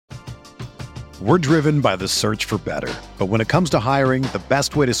We're driven by the search for better. But when it comes to hiring, the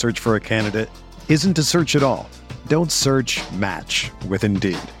best way to search for a candidate isn't to search at all. Don't search, match with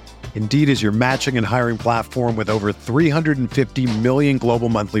Indeed. Indeed is your matching and hiring platform with over 350 million global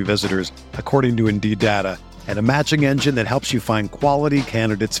monthly visitors, according to Indeed data, and a matching engine that helps you find quality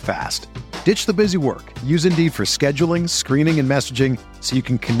candidates fast. Ditch the busy work. Use Indeed for scheduling, screening, and messaging so you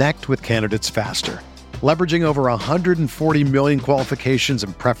can connect with candidates faster. Leveraging over 140 million qualifications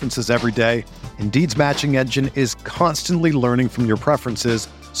and preferences every day, Indeed's matching engine is constantly learning from your preferences,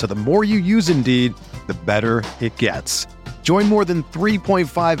 so the more you use Indeed, the better it gets. Join more than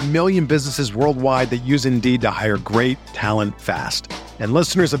 3.5 million businesses worldwide that use Indeed to hire great talent fast. And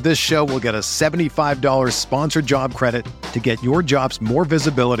listeners of this show will get a $75 sponsored job credit to get your jobs more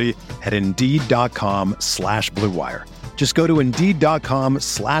visibility at Indeed.com/Blue Wire. Just go to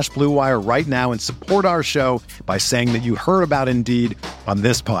Indeed.com/Blue Wire right now and support our show by saying that you heard about Indeed on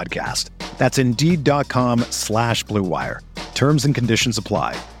this podcast. That's Indeed.com/Blue Wire. Terms and conditions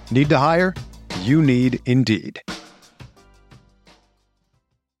apply. Need to hire? You need Indeed.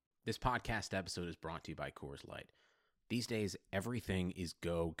 This podcast episode is brought to you by Coors Light. These days, everything is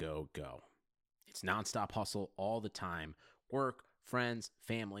go, go, go. It's nonstop hustle all the time. Work, friends,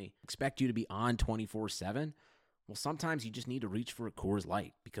 family, expect you to be on 24/7. Well, sometimes you just need to reach for a Coors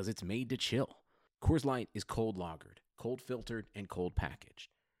Light because it's made to chill. Coors Light is cold lagered, cold filtered, and cold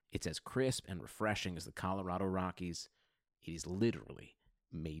packaged. It's as crisp and refreshing as the Colorado Rockies. It is literally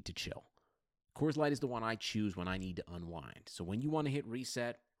made to chill. Coors Light is the one I choose when I need to unwind. So when you want to hit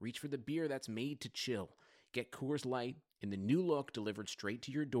reset, reach for the beer that's made to chill. Get Coors Light in the new look delivered straight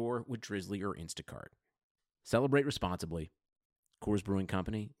to your door with Drizzly or Instacart. Celebrate responsibly. Coors Brewing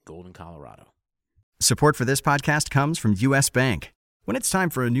Company, Golden, Colorado. Support for this podcast comes from U.S. Bank. When it's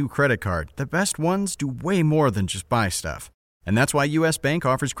time for a new credit card, the best ones do way more than just buy stuff. And that's why U.S. Bank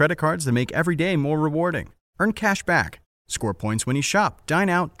offers credit cards that make every day more rewarding. Earn cash back, score points when you shop, dine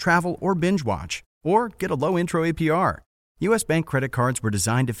out, travel, or binge watch, or get a low intro APR. U.S. Bank credit cards were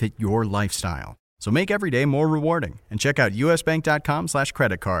designed to fit your lifestyle. So make every day more rewarding and check out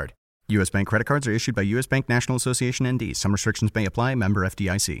usbank.com/credit card. U.S. Bank credit cards are issued by U.S. Bank National Association ND. Some restrictions may apply. Member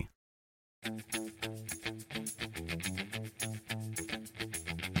FDIC.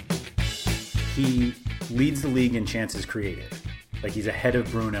 He leads the league in chances created. Like, he's ahead of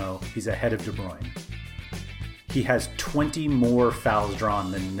Bruno. He's ahead of De Bruyne. He has 20 more fouls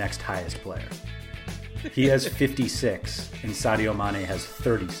drawn than the next highest player. He has 56, and Sadio Mane has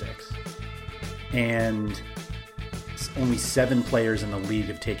 36. And only 7 players in the league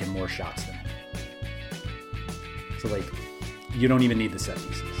have taken more shots than him. So, like, you don't even need the set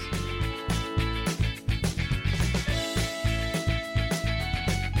pieces.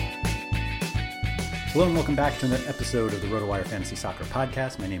 Hello and welcome back to another episode of the RotoWire Fantasy Soccer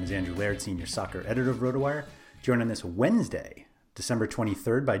Podcast. My name is Andrew Laird, Senior Soccer Editor of RotoWire. Joined on this Wednesday, December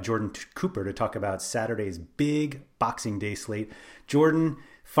 23rd, by Jordan Cooper to talk about Saturday's big Boxing Day slate. Jordan,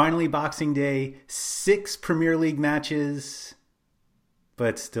 finally Boxing Day, 6 Premier League matches,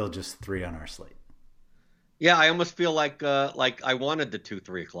 but still just 3 on our slate. Yeah, I almost feel like I wanted the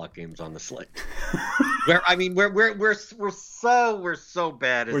 2-3 o'clock games on the slate. We're so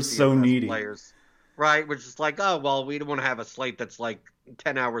bad as we're so needy players. Right, we're just like, oh, well, we don't want to have a slate that's like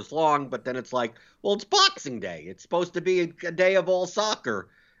 10 hours long, but then it's like, well, it's Boxing Day. It's supposed to be a day of all soccer.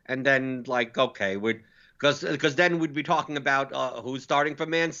 And then, like, okay, because then we'd be talking about who's starting for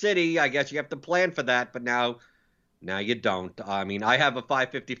Man City. I guess you have to plan for that, but now you don't. I mean, I have a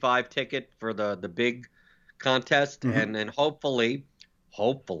 555 ticket for the big contest, and then hopefully,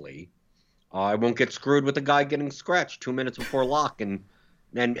 I won't get screwed with the guy getting scratched 2 minutes before lock, and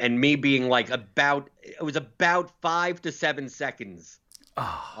me being like about 5 to 7 seconds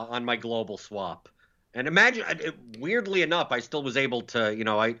on my global swap. And imagine, weirdly enough, I still was able to,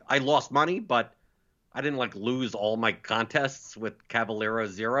 I lost money, but I didn't like lose all my contests with Cavallero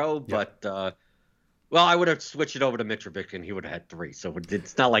 0. Yep. But, well, I would have switched it over to Mitrovic and he would have had 3. So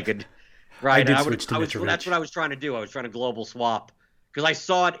it's not like it, right? Switch to Mitrovic. That's what I was trying to do. I was trying to global swap because I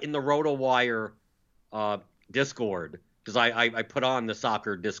saw it in the RotoWire Discord. Because I put on the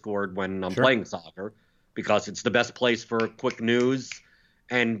soccer Discord when I'm playing soccer because it's the best place for quick news.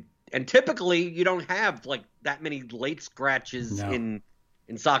 And typically you don't have like that many late scratches in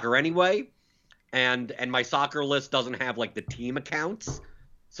soccer anyway. And my soccer list doesn't have like the team accounts.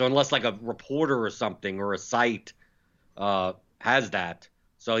 So unless like a reporter or something or a site has that.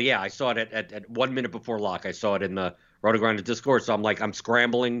 So yeah, I saw it at 1 minute before lock. I saw it in the RotoGrinders Discord. So I'm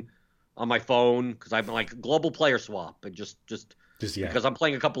scrambling on my phone because I'm like global player swap and just because I'm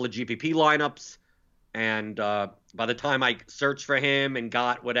playing a couple of GPP lineups And by the time I searched for him and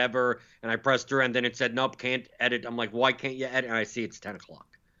got whatever, and I pressed through, and then it said, nope, can't edit. I'm like, why can't you edit? And I see it's 10 o'clock.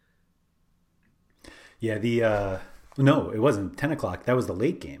 Yeah, no, it wasn't 10 o'clock. That was the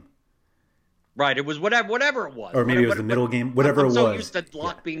late game. Right, it was whatever it was. Or maybe it was the middle game, whatever it was. I'm so used to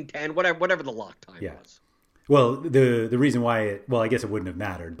lock being 10, whatever the lock time was. Well, the reason why I guess it wouldn't have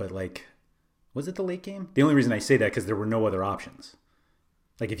mattered, but like, was it the late game? The only reason I say that because there were no other options.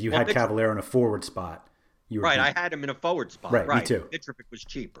 Like if you had Cavallero in a forward spot, you were right. I had him in a forward spot. Right, me too. Mitrovic was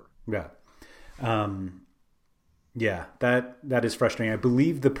cheaper. Yeah, yeah. That is frustrating. I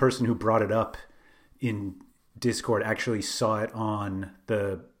believe the person who brought it up in Discord actually saw it on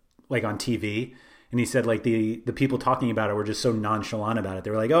on TV, and he said like the people talking about it were just so nonchalant about it.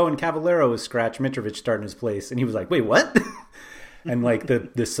 They were like, "Oh, and Cavallero was scratched, Mitrovic starting his place," and he was like, "Wait, what?" And like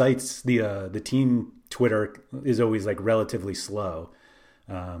the sites, the team Twitter is always like relatively slow.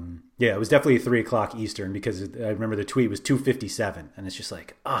 Yeah, it was definitely 3 o'clock Eastern because I remember the tweet was 2:57, and it's just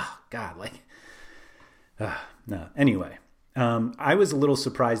like, oh God, like, no. Anyway, I was a little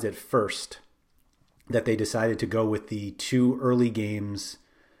surprised at first that they decided to go with the 2 early games,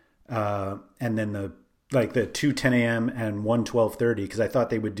 and then the 2 10 a.m. and 1 12:30 because I thought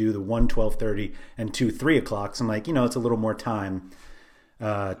they would do the 1 12:30 and 2 3 o'clock. So I'm like, it's a little more time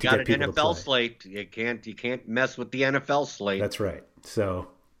to get people to play. NFL slate. You can't mess with the NFL slate. That's right. So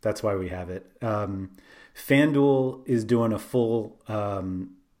that's why we have it. FanDuel is doing a full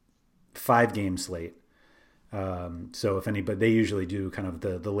 5-game slate. So if anybody, they usually do kind of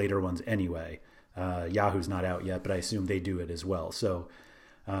the later ones anyway. Yahoo's not out yet, but I assume they do it as well. So,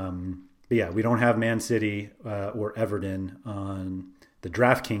 but yeah, we don't have Man City or Everton on the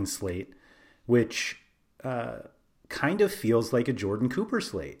DraftKings slate, which kind of feels like a Jordan Cooper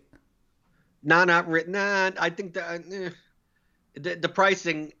slate. Not written. I think that. The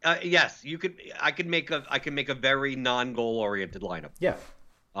pricing, yes, I can make a very non-goal oriented lineup. Yeah.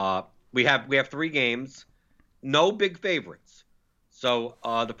 We have 3 games, no big favorites. So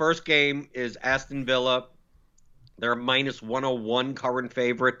the first game is Aston Villa. They're minus 101 current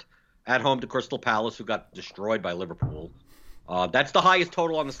favorite at home to Crystal Palace, who got destroyed by Liverpool. That's the highest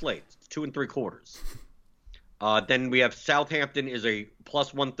total on the slate, 2 3/4. Then we have Southampton is a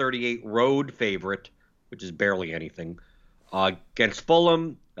plus 138 road favorite, which is barely anything. Against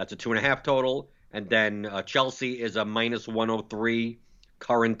Fulham, that's a 2.5 total. And then Chelsea is a minus 103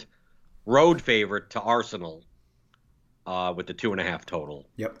 current road favorite to Arsenal with the 2.5 total.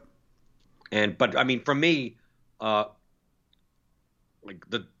 Yep. But I mean, for me, like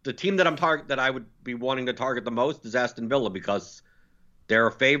the team that I would be wanting to target the most is Aston Villa because they're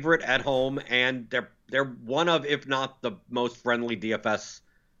a favorite at home and they're one of, if not the most friendly DFS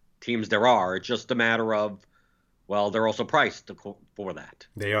teams there are. It's just a matter of, well, they're also priced for that.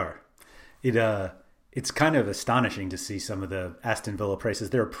 They are. It's kind of astonishing to see some of the Aston Villa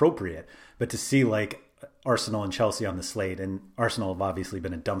prices. They're appropriate, but to see like Arsenal and Chelsea on the slate, and Arsenal have obviously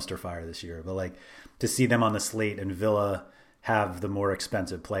been a dumpster fire this year, but like to see them on the slate and Villa have the more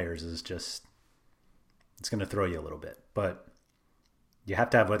expensive players is just, it's going to throw you a little bit. But you have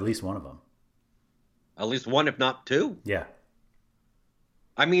to have at least one of them. At least one, if not 2. Yeah.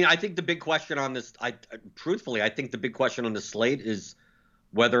 I mean, I think the big question on this, truthfully, I think the big question on the slate is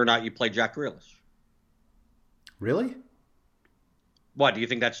whether or not you play Jack Grealish. Really? What, do you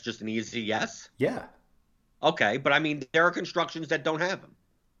think that's just an easy yes? Yeah. Okay, but I mean, there are constructions that don't have him.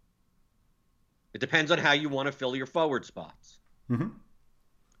 It depends on how you want to fill your forward spots. Mm-hmm.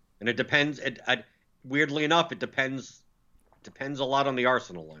 And it depends, weirdly enough, it depends a lot on the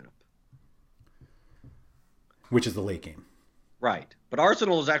Arsenal lineup. Which is the late game. Right. But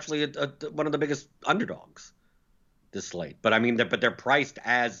Arsenal is actually one of the biggest underdogs this slate. But I mean, they're priced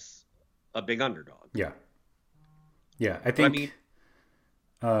as a big underdog. Yeah. Yeah, I think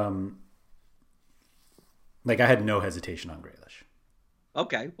like I had no hesitation on Grealish.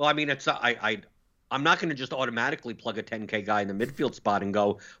 Okay. Well, I mean, it's I'm not going to just automatically plug a 10K guy in the midfield spot and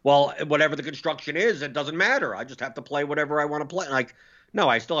go, well, whatever the construction is, it doesn't matter. I just have to play whatever I want to play. Like, no,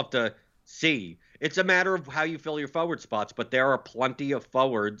 I still have to see. It's a matter of how you fill your forward spots, but there are plenty of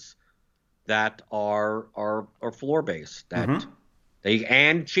forwards that are floor based that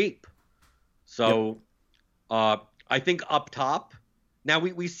and cheap. So I think up top now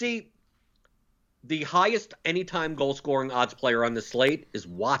we see the highest anytime goal scoring odds player on the slate is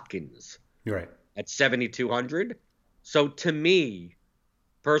Watkins. You're right. At 7,200. So to me,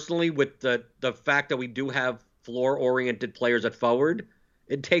 personally, with the fact that we do have floor oriented players at forward,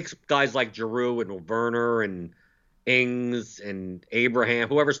 it takes guys like Giroud and Werner and Ings and Abraham,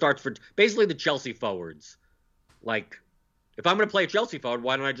 whoever starts for basically the Chelsea forwards, like if I'm going to play a Chelsea forward,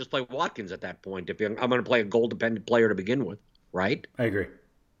 why don't I just play Watkins at that point? If I'm going to play a goal-dependent player to begin with, right? I agree.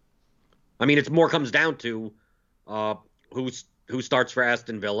 I mean, it's more comes down to who starts for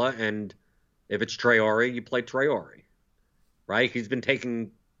Aston Villa, and if it's Traore, you play Traore, right? He's been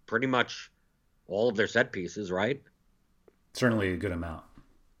taking pretty much all of their set pieces, right? Certainly a good amount.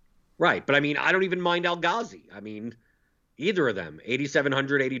 Right, but I mean, I don't even mind El Ghazi. I mean, either of them,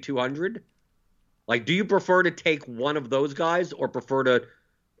 8,700, 8,200. Like, do you prefer to take one of those guys or prefer to,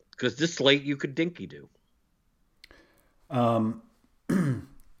 because this slate you could dinky do?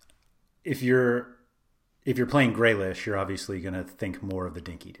 If you're playing Grealish, you're obviously going to think more of the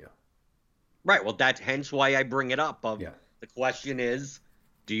dinky do. Right, well, that's hence why I bring it up. The question is,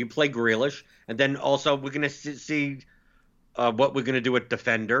 do you play Grealish? And then also we're going to see what we're going to do with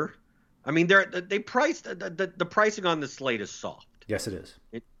defender. I mean, they priced the pricing on the slate is soft. Yes, it is.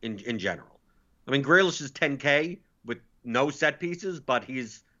 In general. I mean, Grealish is 10K with no set pieces, but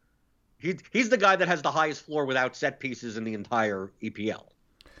he's the guy that has the highest floor without set pieces in the entire EPL.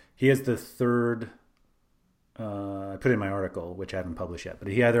 He has the third. I put in my article, which I haven't published yet, but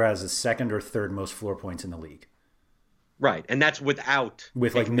he either has the second or third most floor points in the league. Right, and that's with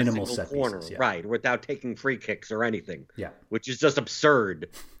like minimal set corner, pieces, yeah. Right, without taking free kicks or anything. Yeah, which is just absurd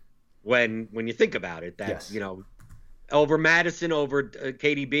when you think about it. That yes. Over Madison, over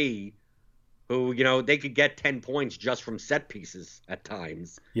KDB, who they could get 10 points just from set pieces at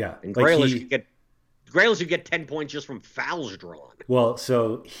times. Yeah, and Grealish could get 10 points just from fouls drawn. Well,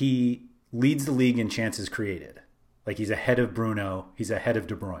 so he leads the league in chances created. Like, he's ahead of Bruno. He's ahead of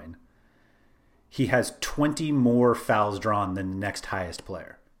De Bruyne. He has 20 more fouls drawn than the next highest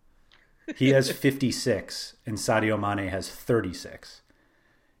player. He has 56, and Sadio Mane has 36.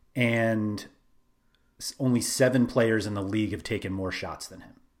 And only 7 players in the league have taken more shots than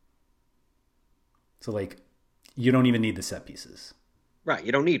him. So, like, you don't even need the set pieces. Right,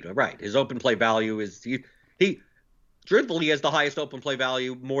 you don't need it. Right. His open play value is he truthfully has the highest open play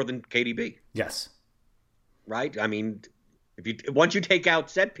value more than KDB. Yes. Right? I mean, once you take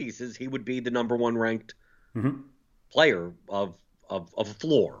out set pieces, he would be the number one ranked player of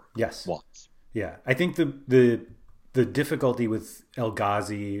floor. Yes. Wise. Yeah. I think the difficulty with El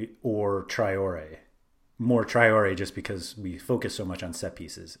Ghazi or Traore, more Traore just because we focus so much on set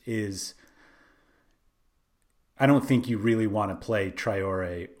pieces, is I don't think you really want to play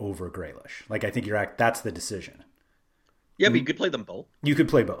Traore over Grealish. Like, I think that's the decision. Yeah, but you could play them both. You could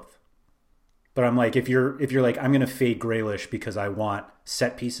play both. But I'm like, if you're like, I'm going to fade Grealish because I want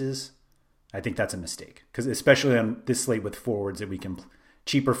set pieces, I think that's a mistake. Because especially on this slate with forwards that we can,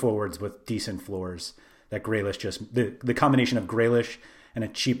 cheaper forwards with decent floors, that Grealish just, the combination of Grealish and a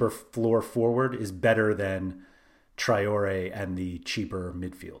cheaper floor forward is better than Traore and the cheaper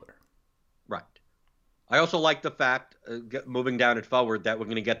midfielder. Right. I also like the fact, moving down it forward, that we're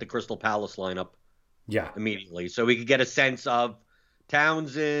going to get the Crystal Palace lineup. Yeah. Immediately. So we could get a sense of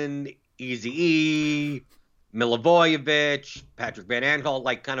Townsend, Eazy-E, Milivojevic, Patrick Van Aanholt,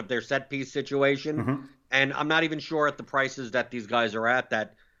 like kind of their set piece situation. Mm-hmm. And I'm not even sure at the prices that these guys are at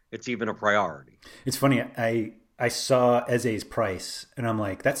that it's even a priority. It's funny. I saw Eze's price and I'm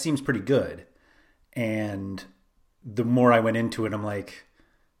like, that seems pretty good. And the more I went into it, I'm like,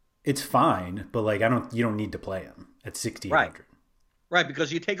 it's fine, but like you don't need to play him at 6,800. Right,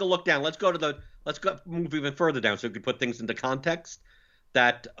 because you take a look down. Let's go move even further down so we can put things into context.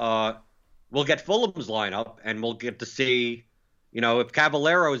 That we'll get Fulham's lineup and we'll get to see, if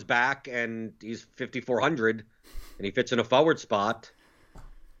Cavallero is back and he's 5,400 and he fits in a forward spot,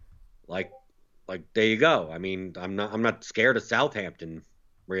 like there you go. I mean, I'm not scared of Southampton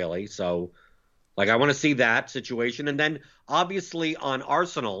really. So like I want to see that situation. And then obviously on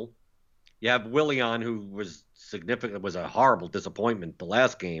Arsenal, you have Willian, who was a horrible disappointment the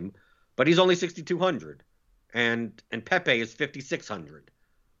last game, but he's only 6,200. And Pepe is 5,600.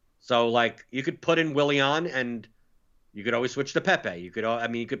 So like you could put in Willian and you could always switch to Pepe. You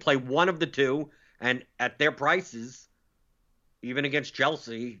could play one of the two, and at their prices, even against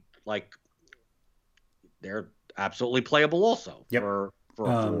Chelsea, like they're absolutely playable also. Yep. For a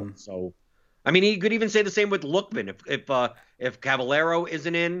floor. So I mean, he could even say the same with Lookman if Cavallero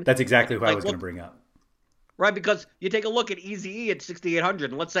isn't in. That's exactly what I was going to bring up. Right, because you take a look at Eazy-E at 6,800,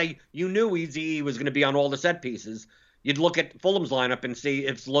 and let's say you knew Eazy-E was going to be on all the set pieces. You'd look at Fulham's lineup and see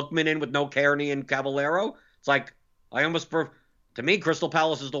if Lookman in with no Kearney and Cavallero. It's like, to me, Crystal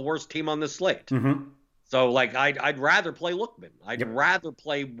Palace is the worst team on this slate. Mm-hmm. So, like, I'd rather play Lookman. I'd rather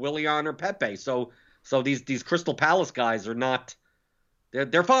play Willian or Pepe. So these Crystal Palace guys are not,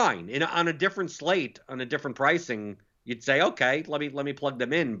 they're fine. On a different slate, on a different pricing, you'd say, okay, let me plug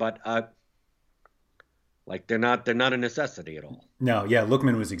them in. But Like they're not a necessity at all. No, yeah,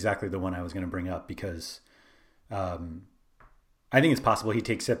 Lookman was exactly the one I was going to bring up because I think it's possible he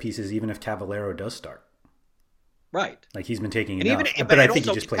takes set pieces even if Cavallero does start. Right. Like he's been taking and enough. Even, but I think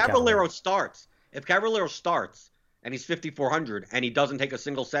also, he just played Cavallero starts. If Cavallero starts and he's 5,400 and he doesn't take a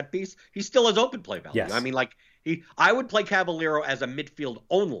single set piece, he still has open play value. Yes. I mean, like I would play Cavallero as a midfield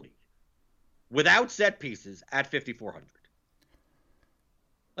only, without set pieces at 5,400.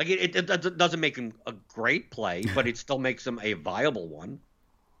 Like it doesn't make him a great play, but it still makes him a viable one.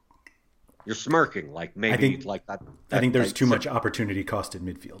 You're smirking, like maybe like that. I think there's too much opportunity cost in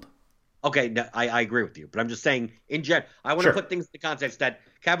midfield. Okay, no, I agree with you, but I'm just saying in general, I want to put things in the context that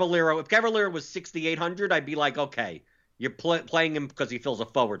Cavallero, if Cavallero was 6,800, I'd be like, okay, you're playing him because he fills a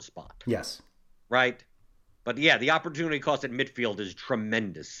forward spot. Yes. Right? But yeah, the opportunity cost at midfield is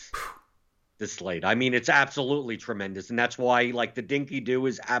tremendous this slate. I mean, it's absolutely tremendous, and that's why like the dinky do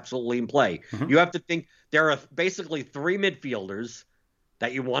is absolutely in play. Mm-hmm. You have to think there are basically 3 midfielders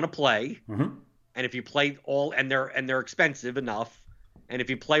that you want to play, and if you play all, and they're expensive enough. And if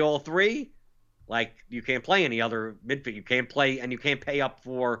you play all 3, like you can't play any other midfield. You can't play, and you can't pay up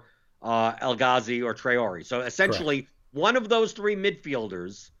for El Ghazi or Traore. So essentially, one of those 3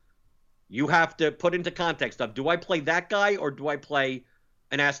 midfielders, you have to put into context of: do I play that guy or do I play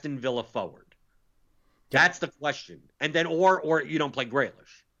an Aston Villa forward? Yeah. That's the question. And then, or you don't play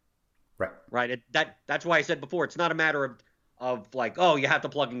Grealish, right? That's why I said before, it's not a matter of like, oh, you have to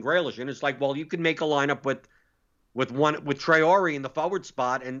plug in Grealish in. It's like, well, you can make a lineup with Traore in the forward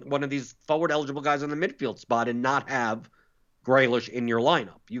spot and one of these forward eligible guys in the midfield spot and not have Grealish in your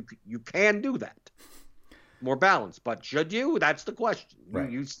lineup. You can do that. More balanced, but should you? That's the question.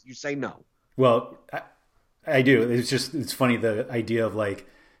 Right. You say no. Well, I do. It's funny, the idea of like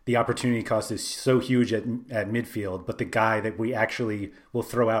the opportunity cost is so huge at midfield, but the guy that we actually will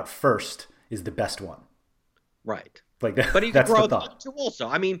throw out first is the best one. Right. Like that. But he can throw that too also.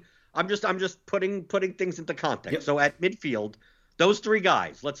 I mean, I'm just putting things into context. Yep. So at midfield, those 3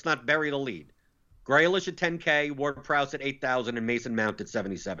 guys, let's not bury the lead. Grealish at 10K, Ward-Prowse at 8,000, and Mason Mount at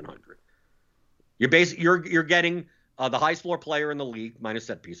 7,700. You're getting the highest floor player in the league, minus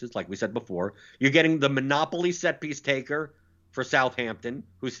set pieces, like we said before. You're getting the monopoly set piece taker for Southampton,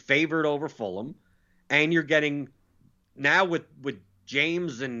 who's favored over Fulham, and you're getting now with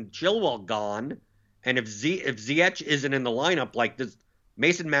James and Chilwell gone, and if Ziyech isn't in the lineup, like this,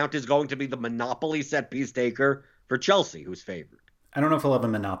 Mason Mount is going to be the monopoly set piece taker for Chelsea, who's favored. I don't know if he'll have a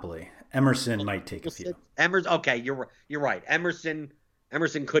monopoly. Emerson might take a few. Okay, you're right. Emerson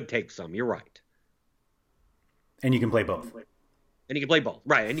could take some. You're right. And you can play both. And you can play both,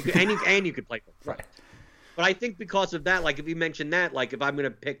 right? And you can play both, right? But I think because of that, like if you mentioned that, like if I'm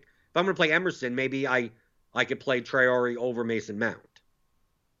going to play Emerson, maybe I could play Traore over Mason Mount.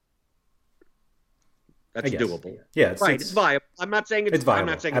 That's doable. Yeah, it's viable. I'm not saying it's viable. I'm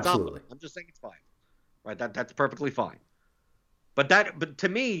not saying it's absolutely. I'm just saying it's fine. Right? That's perfectly fine. But to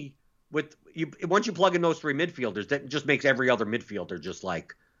me, once you plug in those 3 midfielders, that just makes every other midfielder just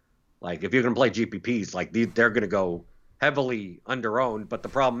like if you're going to play GPPs, like they're going to go heavily under-owned. But the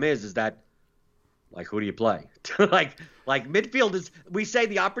problem is that like who do you play? like midfield is, we say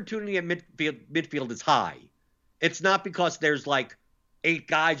the opportunity at midfield is high. It's not because there's like 8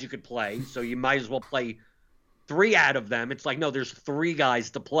 guys you could play, so you might as well play 3 out of them. It's like, no, there's 3 guys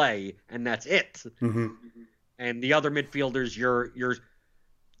to play, and that's it. Mm-hmm. And the other midfielders, you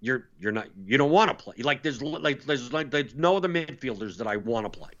don't want to play. Like there's no other midfielders that I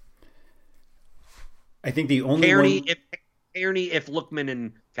want to play. I think the only Kearney, if Lookman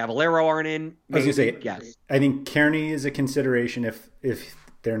and Cavallero aren't in, maybe, I was gonna say, yes. I think Kearney is a consideration if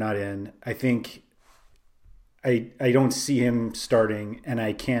they're not in. I think I don't see him starting, and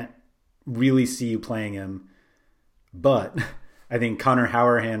I can't really see you playing him. But I think Connor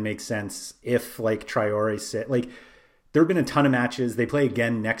Howerhand makes sense if like Traore sit. Like there have been a ton of matches. They play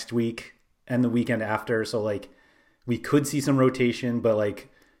again next week and the weekend after, so like we could see some rotation. But like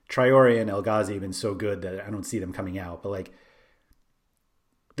Traore and El Ghazi have been so good that I don't see them coming out. But like,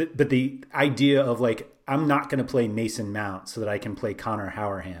 but the idea of like I'm not going to play Mason Mount so that I can play Connor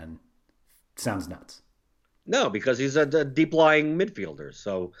Howerhand sounds nuts. No, because he's a deep lying midfielder.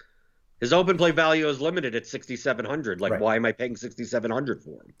 So his open play value is limited at 6,700. Like, why am I paying 6,700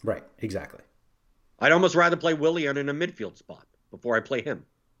 for him? Right, exactly. I'd almost rather play Willian in a midfield spot before I play him.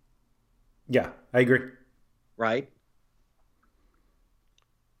 Yeah, I agree. Right?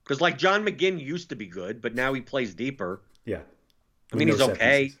 Because like John McGinn used to be good, but now he plays deeper. Yeah. I mean, he's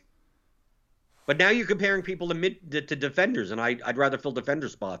okay. But now you're comparing people to defenders, and I'd rather fill defender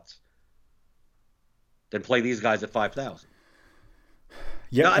spots than play these guys at 5,000.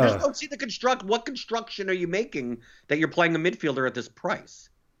 Yeah, No, I just don't see the construct. What construction are you making that you're playing a midfielder at this price?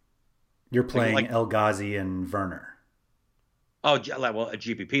 You're playing El Ghazi and Werner. Oh, well, a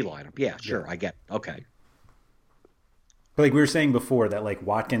GPP lineup. Yeah, sure, I get it. Okay. But like we were saying before, that like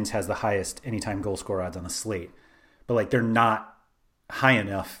Watkins has the highest anytime goal scorer odds on the slate, but like they're not high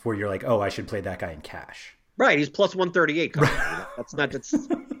enough where you're like, oh, I should play that guy in cash. Right, he's plus 138. That's not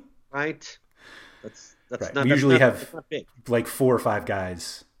right. That's right. not. We usually that's have not big. like 4 or 5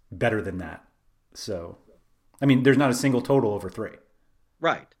 guys better than that. So, I mean, there's not a single total over 3.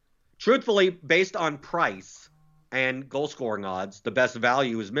 Right. Truthfully, based on price and goal scoring odds, the best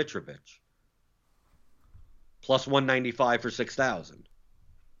value is Mitrovic. Plus 195 for 6,000.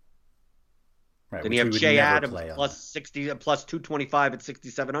 Right. Then you have Jay Adams plus 60, plus 225 at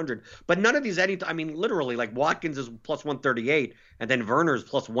 6,700. But none of these I mean, literally, like Watkins is plus 138, and then Werner's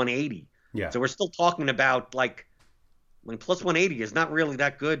plus 180. Yeah. So we're still talking about like, when plus 180 is not really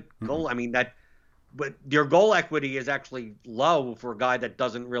that good goal. I mean but your goal equity is actually low for a guy that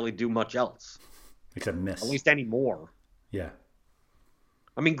doesn't really do much else, except miss. at least anymore. Yeah.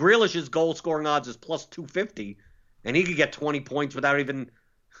 I mean, Grealish's goal scoring odds is plus 250, and he could get 20 points without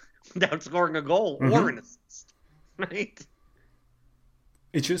scoring a goal or an assist. Right?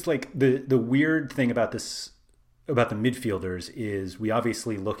 It's just like the weird thing about this, about the midfielders, is we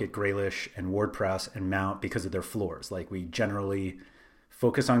obviously look at Grealish and Ward-Prowse and Mount because of their floors. Like we generally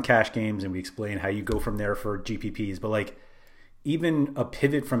focus on cash games and we explain how you go from there for GPPs. But like even a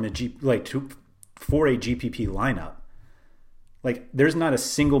pivot from for a GPP lineup, like there's not a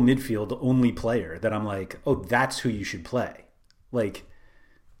single midfield only player that I'm like, oh, that's who you should play. Like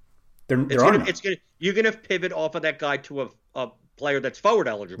you're going to pivot off of that guy to a player that's forward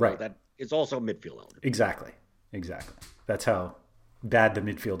eligible, right, that is also midfield eligible. Exactly. That's how bad the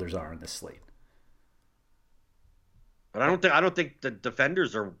midfielders are in this slate. But I don't think the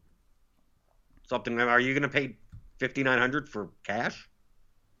defenders are something. Are you going to pay $5,900 for cash?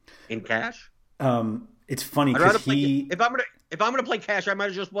 In cash? It's funny because if I'm gonna play cash, I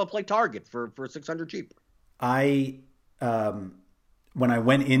might as well play Target for $600 cheap. When I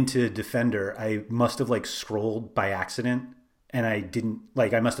went into Defender, I must have like scrolled by accident, and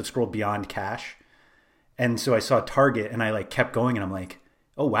I must have scrolled beyond cash, and so I saw Target, and I like kept going, and I'm like,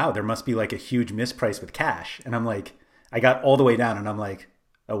 oh wow, there must be like a huge misprice with cash, and I'm like, I got all the way down, and I'm like,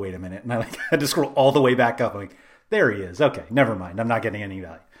 oh wait a minute, and I like had to scroll all the way back up. I'm like, there he is. Okay, never mind. I'm not getting any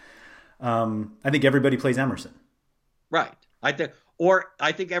value. I think everybody plays Emerson. Right. I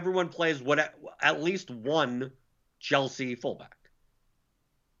think everyone plays at least one Chelsea fullback.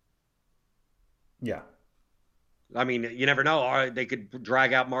 Yeah. I mean, you never know. They could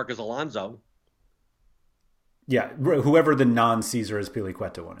drag out Marcos Alonso. Yeah, whoever the non-Cesar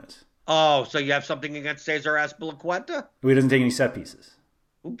Azpilicueta one is. Oh, so you have something against Cesar Azpilicueta? He doesn't take any set pieces.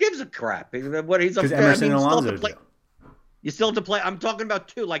 Who gives a crap? Because Emerson and Alonso do. You still have to play. I'm talking about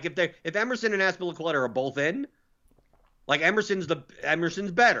two. Like if Emerson and Azpilicueta are both in, like Emerson's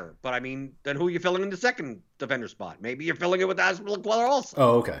better. But I mean, then who are you filling in the second defender spot? Maybe you're filling it with Azpilicueta also.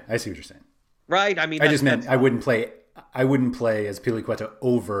 Oh, okay. I see what you're saying. Right. I mean, I just meant I wouldn't play Azpilicueta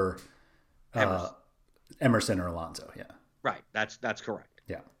over Emerson or Alonso. Yeah. Right. That's correct.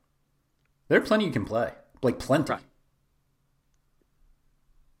 Yeah. There are plenty you can play. Like plenty. Right.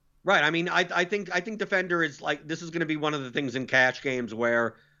 Right. I mean, I think defender is like, this is going to be one of the things in cash games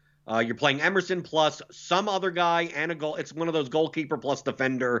where you're playing Emerson plus some other guy and a goal. It's one of those goalkeeper plus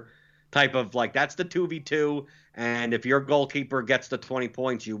defender type of like, that's the 2v2. And if your goalkeeper gets the 20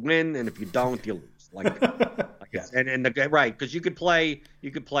 points, you win. And if you don't, you lose. Yeah. Right. Because you could play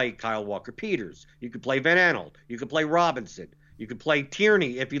Kyle Walker-Peters. You could play Van Aanholt. You could play Robinson. You could play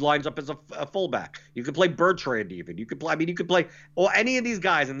Tierney if he lines up as a fullback. You could play Bertrand even. You could play any of these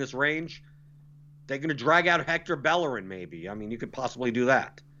guys in this range. They're going to drag out Hector Bellerin maybe. I mean, you could possibly do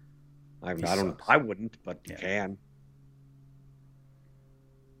that. I wouldn't, but you can.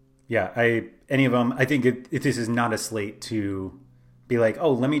 Yeah, any of them. I think if this is not a slate to be like,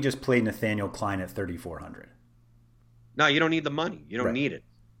 oh, let me just play Nathaniel Klein at 3,400. No, you don't need the money. You don't need it.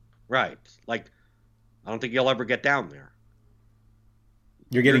 Right. Like, I don't think you'll ever get down there.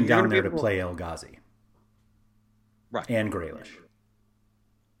 You're getting down there to play El Ghazi. Right. And Grealish.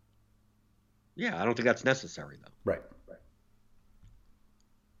 Yeah, I don't think that's necessary, though. Right.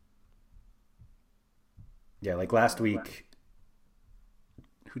 Yeah, like last week.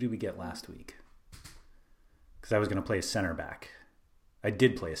 Who did we get last week? Because I was going to play a center back. I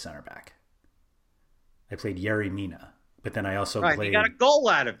did play a center back. I played Yerry Mina. But then I also played... You got a goal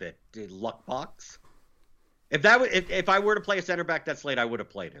out of it, luck box. If I were to play a center back that slate, I would have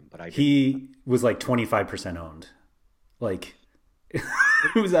played him, but I didn't. He was like 25% owned. Like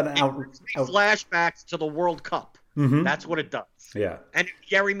who's on out. Flashbacks to the World Cup. Mm-hmm. That's what it does. Yeah. And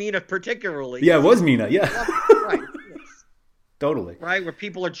Yerry Mina particularly. Yeah, it was Mina. Yeah. Right. Yes. Totally. Right, where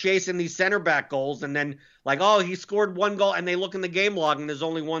people are chasing these center back goals, and then like, oh, he scored one goal, and they look in the game log, and there's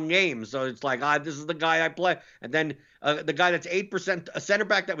only one game, so it's like, this is the guy I play, and then the guy that's 8%, a center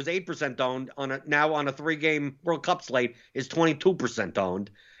back that was 8% owned now on a 3-game World Cup slate is 22%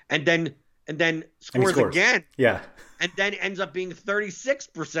 owned, and then scores again, yeah, and then ends up being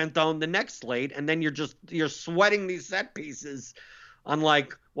 36% owned the next slate, and then you're sweating these set pieces. I'm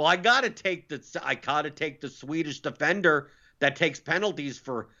like, well, I gotta take the Swedish defender that takes penalties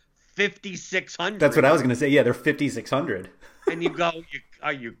for 5,600. That's what I was going to say. Yeah, they're 5,600. And you go,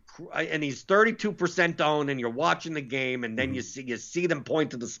 and he's 32% owned, and you're watching the game, and then you see them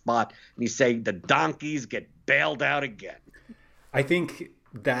point to the spot, and you say the donkeys get bailed out again. I think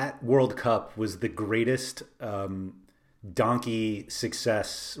that World Cup was the greatest donkey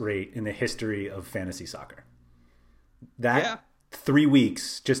success rate in the history of fantasy soccer. 3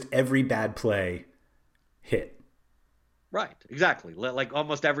 weeks, just every bad play hit. Right, exactly. Like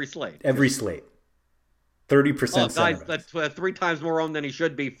almost every slate. Every slate. 30%. Guys, that's 3 times more owned than he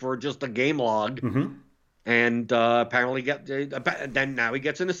should be for just a game log. Mm-hmm. And apparently then now he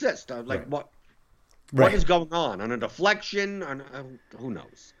gets an assist. What is going on? On a deflection? Who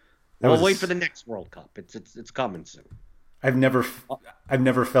knows? We'll wait for the next World Cup. It's coming soon. I've never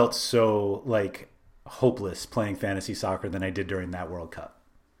felt so like hopeless playing fantasy soccer than I did during that World Cup.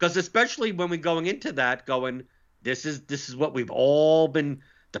 Because especially when we're going into that, this is what we've all been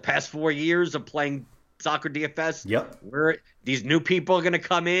the past 4 years of playing soccer DFS. Yep. These new people are going to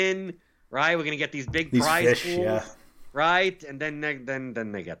come in, right? We're going to get these big prize pools, yeah. Right? And then they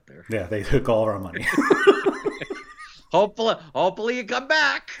get there. Yeah, they took all of our money. Hopefully you come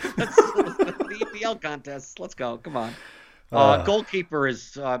back. Let's the EPL contest. Let's go. Come on. Goalkeeper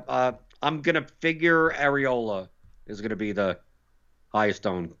is. I'm going to figure Areola is going to be the highest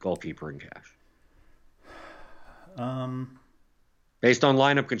owned goalkeeper in cash. Based on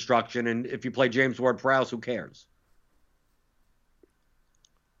lineup construction, and if you play James Ward-Prowse, who cares?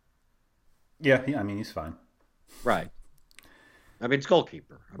 Yeah, I mean, he's fine. Right. I mean, it's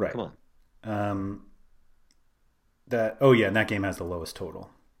goalkeeper. Right. Come on. And that game has the lowest total.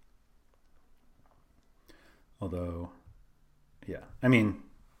 Although, yeah, I mean,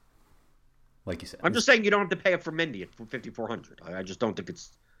 like you said, I'm just saying you don't have to pay up for Mendy at 5,400. I just don't think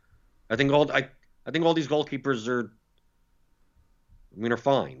it's. I think all these goalkeepers are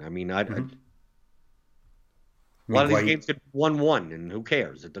fine. I mean, a lot of these games could 1-1, and who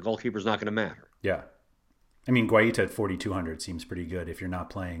cares? The goalkeeper's not going to matter. Yeah. I mean, Guaita at 4,200 seems pretty good if you're not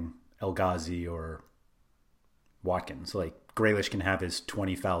playing El Ghazi or Watkins. Like, Grealish can have his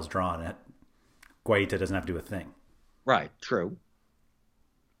 20 fouls drawn. Guaita doesn't have to do a thing. Right, true.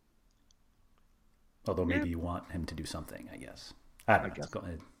 Although maybe you want him to do something, I guess. I don't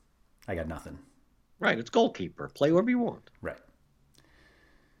know. I got nothing. Right, it's goalkeeper. Play whoever you want. Right.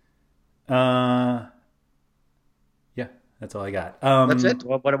 Yeah, that's all I got. That's it.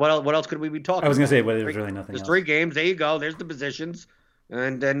 What else could we be talking about? I was going to say, there's really nothing else. There's 3 games. There you go. There's the positions.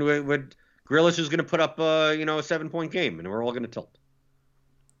 And then Grealish is going to put up a 7-point game, and we're all going to tilt.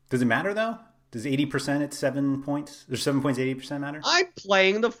 Does it matter, though? Does 80% at 7 points? There's 7 points, 80% matter? I'm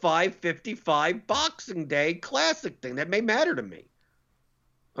playing the 555 Boxing Day Classic thing. That may matter to me.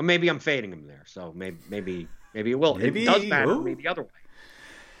 Or maybe I'm fading him there. So maybe it will. Maybe, it does matter to me the other way.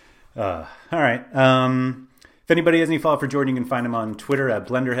 All right. If anybody has any follow-up for Jordan, you can find him on Twitter at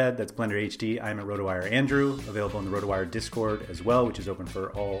BlenderHead. That's BlenderHD. I'm at RotoWire Andrew, available in the RotoWire Discord as well, which is open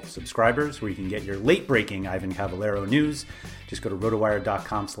for all subscribers, where you can get your late-breaking Ivan Cavallero news. Just go to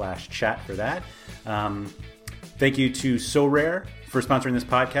rotowire.com/chat for that. Thank you to SoRare for sponsoring this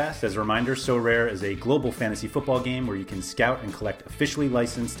podcast. As a reminder, SoRare is a global fantasy football game where you can scout and collect officially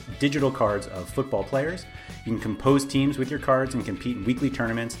licensed digital cards of football players. You can compose teams with your cards and compete in weekly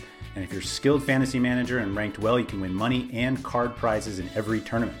tournaments. And if you're a skilled fantasy manager and ranked well, you can win money and card prizes in every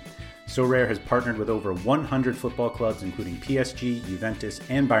tournament. SoRare has partnered with over 100 football clubs, including PSG, Juventus,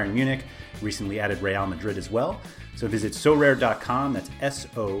 and Bayern Munich. Recently added Real Madrid as well. So visit SoRare.com, that's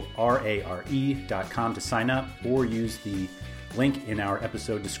SORARE.com to sign up, or use the link in our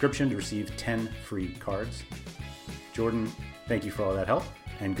episode description to receive 10 free cards. Jordan, thank you for all that help,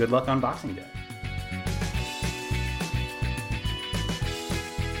 and good luck on Boxing Day.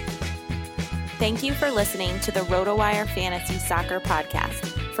 Thank you for listening to the RotoWire Fantasy Soccer Podcast.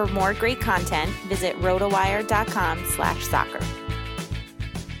 For more great content, visit rotowire.com/soccer.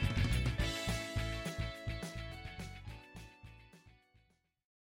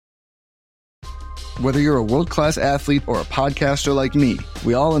 Whether you're a world-class athlete or a podcaster like me,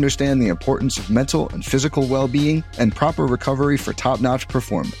 we all understand the importance of mental and physical well-being and proper recovery for top-notch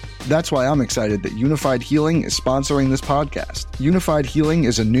performance. That's why I'm excited that Unified Healing is sponsoring this podcast. Unified Healing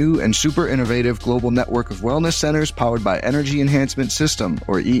is a new and super innovative global network of wellness centers powered by Energy Enhancement System,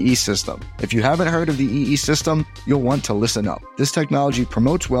 or EE System. If you haven't heard of the EE System, you'll want to listen up. This technology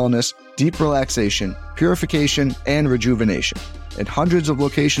promotes wellness, deep relaxation, purification, and rejuvenation. In hundreds of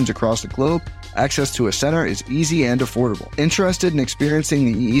locations across the globe, access to a center is easy and affordable. Interested in experiencing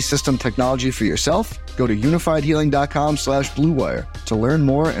the EE System technology for yourself? Go to unifiedhealing.com/bluewire to learn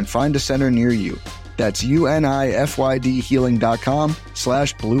more and find a center near you. That's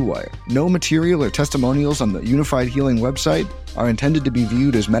unifydhealing.com/bluewire. No material or testimonials on the Unified Healing website are intended to be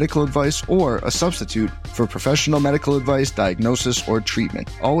viewed as medical advice or a substitute for professional medical advice, diagnosis, or treatment.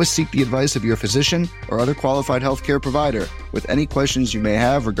 Always seek the advice of your physician or other qualified healthcare provider with any questions you may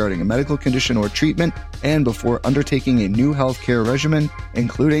have regarding a medical condition or treatment and before undertaking a new healthcare regimen,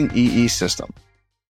 including EE System.